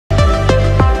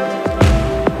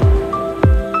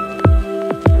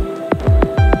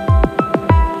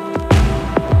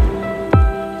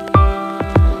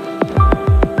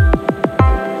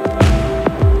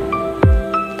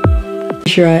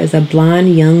Mishra is a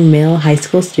blonde young male high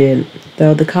school student.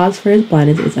 Though the cause for his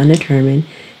blindness is undetermined,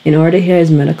 in order to heal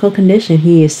his medical condition,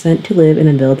 he is sent to live in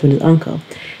a village with his uncle.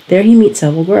 There he meets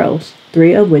several girls,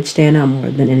 three of which stand out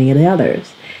more than any of the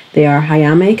others. They are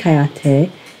Hayame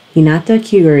Kayate, Hinata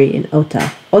Kyuguri, and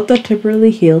Ota. Ota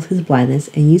temporarily heals his blindness,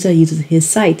 and Yusa uses his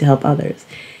sight to help others.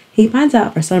 He finds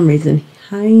out for some reason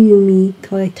Hayumi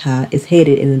Koita is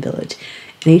hated in the village,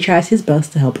 and he tries his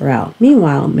best to help her out.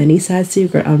 Meanwhile, many side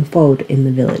secrets unfold in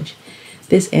the village.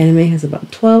 This anime has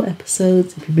about 12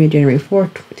 episodes. It premiered January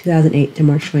 4th, 2008 to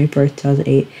March 21st,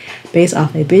 2008. Based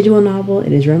off a visual novel,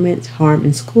 it is romance, harm,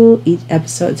 and school. Each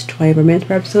episode is 20 romance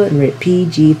per episode and rated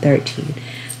PG-13.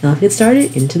 Now let's get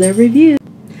started into the review.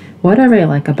 What I really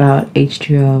like about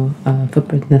H2O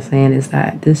Footprints in the Sand is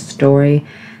that this story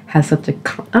has such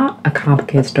not a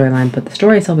complicated storyline, but the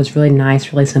story itself is really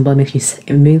nice, really simple. It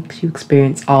makes you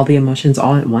experience all the emotions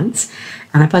all at once.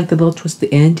 And I feel like the little twist at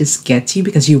the end just gets you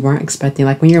because you weren't expecting.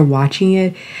 Like when you're watching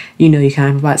it, you know, you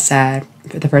kind of about sad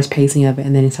for the first pacing of it,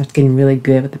 and then it starts getting really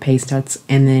good with the pace starts,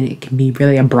 and then it can be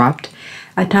really abrupt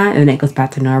at times, and then it goes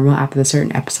back to normal after the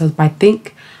certain episodes. But I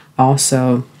think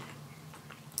also,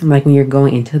 like when you're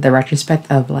going into the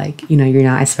retrospect of like, you know, you're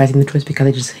not expecting the twist because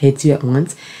it just hits you at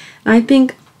once. And I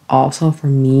think also for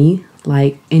me,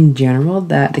 like in general,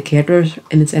 that the characters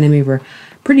in this anime were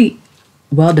pretty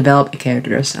well developed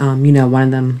characters. You know, one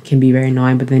of them can be very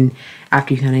annoying, but then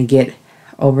after you kind of get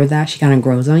over that, she kind of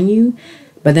grows on you.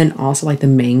 But then also like the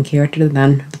main character,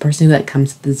 then the person who like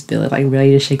comes to this village, like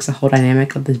really just shakes the whole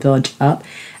dynamic of this village up.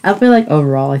 I feel like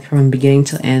overall, like from beginning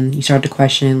to end, you start to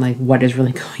question like what is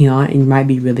really going on, and you might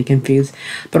be really confused.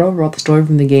 But overall, the story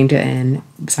from the beginning to end,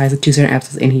 besides the two certain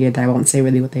episodes in here that I won't say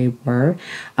really what they were,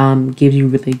 gives you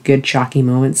really good shocking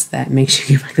moments that makes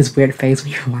you give like this weird face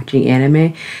when you're watching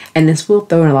anime. And this will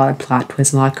throw in a lot of plot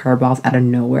twists and a lot of curveballs out of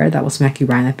nowhere that will smack you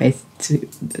right in the face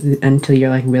until you're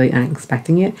like really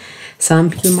unexpecting it. Some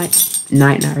people might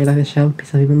not really like the show,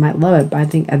 some people might love it, but I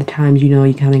think at the times, you know,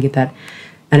 you kind of get that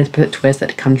unexpected twist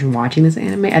that comes from watching this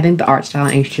anime. I think the art style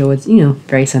in H2O is, you know,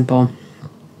 very simple.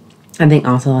 I think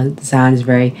also the sound is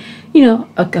very, you know,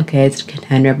 okay, it's a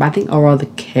contender, but I think overall the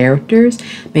characters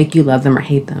make you love them or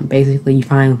hate them. Basically, you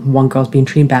find one girl's being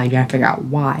treated badly, you gotta figure out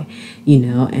why, you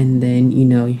know, and then, you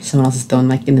know, someone else is thrown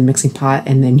like in the mixing pot,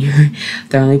 and then you're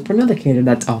thrown like for another character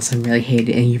that's also really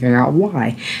hated, and you figure out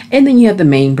why. And then you have the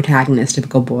main protagonist,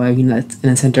 typical boy, you know, that's in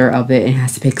the center of it and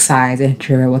has to pick sides and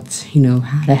figure out what's, you know,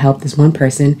 how to help this one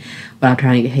person without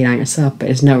trying to get hate on yourself, but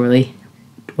there's no really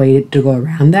way to go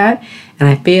around that. And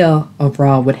I feel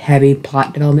overall with heavy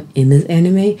plot development in this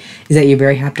anime is that you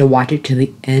very have to watch it to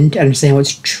the end to understand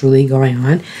what's truly going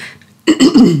on.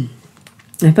 I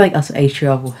feel like also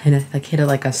H2O will hit it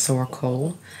like a sore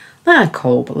cold, not a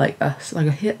cold, but like a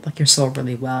hit like your soul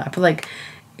really well. I feel like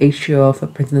H2O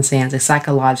Footprints in the Sand is a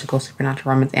psychological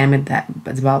supernatural romance anime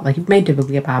that's about, like, made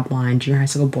typically about a blind junior high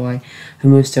school boy who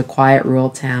moves to a quiet rural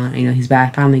town. You know, he's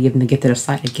finally given the gift of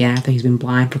sight again after he's been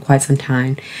blind for quite some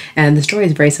time. And the story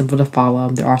is very simple to follow.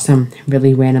 There are some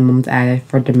really random moments added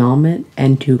for development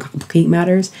and to complicate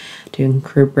matters, to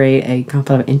incorporate a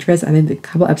conflict of interest. I think the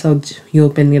couple episodes you'll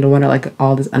be able to wonder like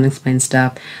all this unexplained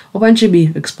stuff will eventually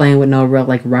be explained with no real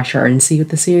like rush or urgency with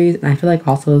the series. And I feel like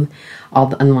also all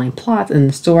the underlying plots in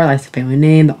the story, like the family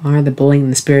name, the honor, the bullying,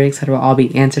 and the spirit, etc., will all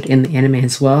be answered in the anime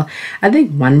as well. I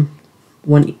think one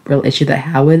real issue that I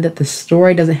have with that the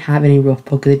story doesn't have any real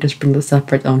focus. It just brings the stuff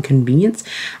for its own convenience,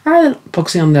 rather than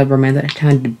focusing on the romance that it's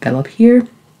trying to develop here.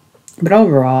 But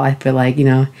overall, I feel like, you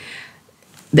know,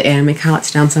 the anime kind of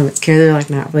lets down some of its characters, like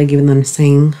not really giving them the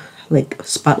same like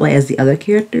spotlight as the other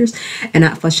characters and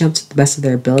not fleshing out to the best of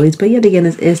their abilities. But yet again,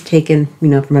 this is taken, you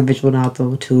know, from a visual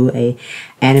novel to a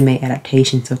anime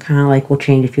adaptation, so kind of like we'll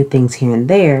change a few things here and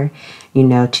there, you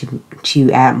know,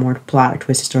 to add more plot or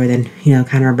twist the story than, you know,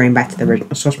 kind of bring back to the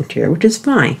original source material, which is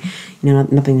fine. You know,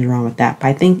 nothing's wrong with that. But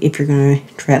I think if you're gonna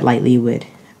tread lightly with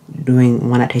doing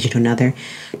one adaptation to another,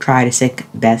 try to stick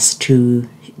best to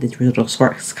the original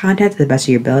source content to the best of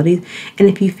your abilities. And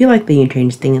if you feel like being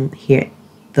change thing here,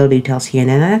 little details here and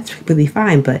there, that's completely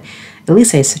fine, but at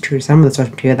least say it's true to some of the source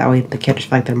material, that way the characters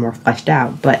feel like they're more fleshed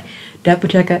out. But definitely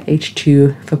check out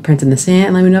H2 Footprints in the Sand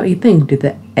and let me know what you think. Did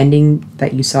the ending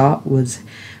that you saw was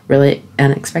really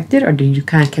unexpected, or did you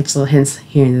kind of catch little hints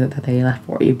here and there that they left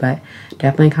for you? But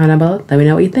definitely comment down below, let me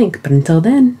know what you think. But until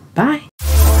then, bye!